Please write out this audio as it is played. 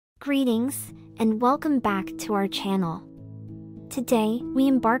Greetings, and welcome back to our channel. Today, we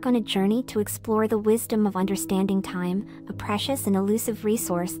embark on a journey to explore the wisdom of understanding time, a precious and elusive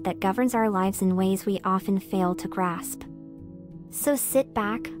resource that governs our lives in ways we often fail to grasp. So sit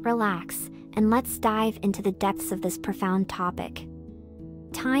back, relax, and let's dive into the depths of this profound topic.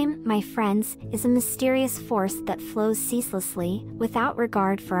 Time, my friends, is a mysterious force that flows ceaselessly, without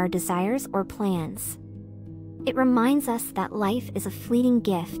regard for our desires or plans. It reminds us that life is a fleeting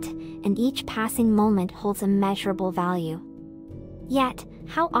gift, and each passing moment holds immeasurable value. Yet,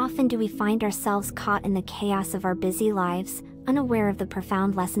 how often do we find ourselves caught in the chaos of our busy lives, unaware of the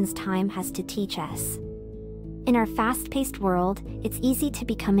profound lessons time has to teach us? In our fast-paced world, it's easy to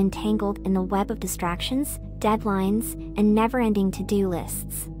become entangled in the web of distractions, deadlines, and never-ending to-do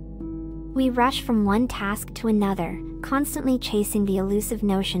lists. We rush from one task to another, constantly chasing the elusive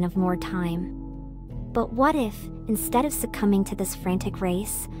notion of more time. But what if, instead of succumbing to this frantic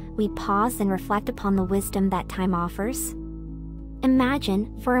race, we pause and reflect upon the wisdom that time offers?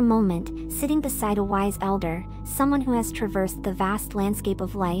 Imagine, for a moment, sitting beside a wise elder, someone who has traversed the vast landscape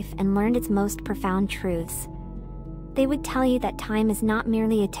of life and learned its most profound truths. They would tell you that time is not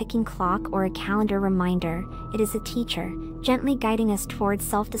merely a ticking clock or a calendar reminder, it is a teacher, gently guiding us towards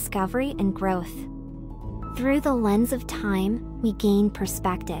self-discovery and growth. Through the lens of time, we gain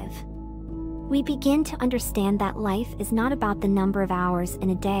perspective. We begin to understand that life is not about the number of hours in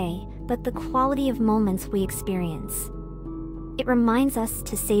a day, but the quality of moments we experience. It reminds us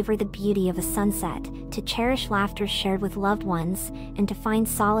to savor the beauty of a sunset, to cherish laughter shared with loved ones, and to find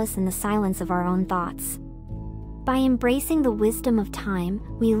solace in the silence of our own thoughts. By embracing the wisdom of time,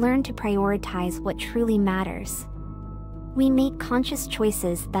 we learn to prioritize what truly matters. We make conscious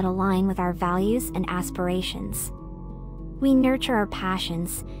choices that align with our values and aspirations. We nurture our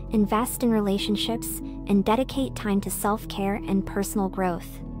passions, invest in relationships, and dedicate time to self-care and personal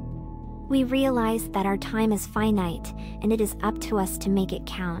growth. We realize that our time is finite, and it is up to us to make it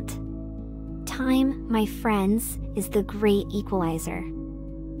count. Time, my friends, is the great equalizer.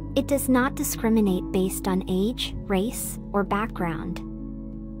 It does not discriminate based on age, race, or background.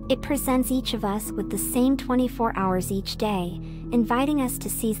 It presents each of us with the same 24 hours each day, inviting us to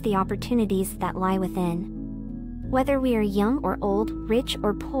seize the opportunities that lie within. Whether we are young or old, rich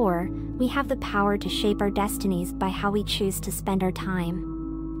or poor, we have the power to shape our destinies by how we choose to spend our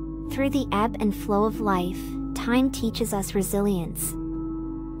time. Through the ebb and flow of life, time teaches us resilience.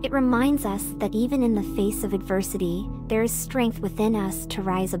 It reminds us that even in the face of adversity, there is strength within us to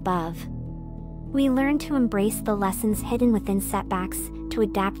rise above. We learn to embrace the lessons hidden within setbacks, to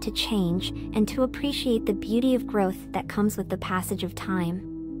adapt to change, and to appreciate the beauty of growth that comes with the passage of time.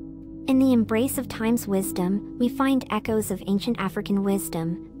 In the embrace of time's wisdom, we find echoes of ancient African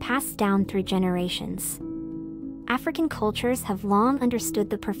wisdom, passed down through generations. African cultures have long understood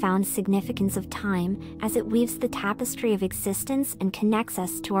the profound significance of time, as it weaves the tapestry of existence and connects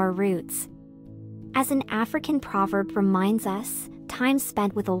us to our roots. As an African proverb reminds us, time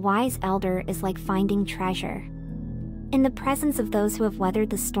spent with a wise elder is like finding treasure. In the presence of those who have weathered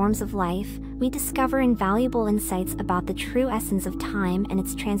the storms of life, we discover invaluable insights about the true essence of time and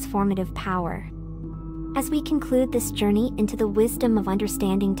its transformative power. As we conclude this journey into the wisdom of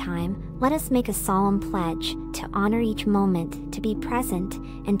understanding time, let us make a solemn pledge to honor each moment, to be present,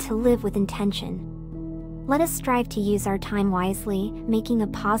 and to live with intention. Let us strive to use our time wisely, making a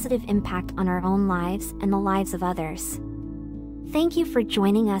positive impact on our own lives and the lives of others. Thank you for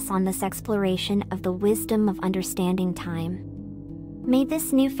joining us on this exploration of the wisdom of understanding time. May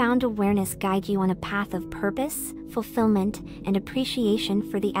this newfound awareness guide you on a path of purpose, fulfillment, and appreciation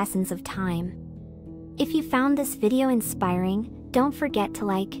for the essence of time. If you found this video inspiring, don't forget to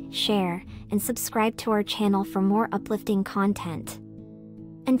like, share, and subscribe to our channel for more uplifting content.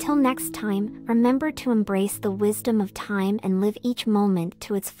 Until next time, remember to embrace the wisdom of time and live each moment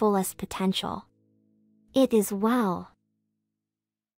to its fullest potential. It is well.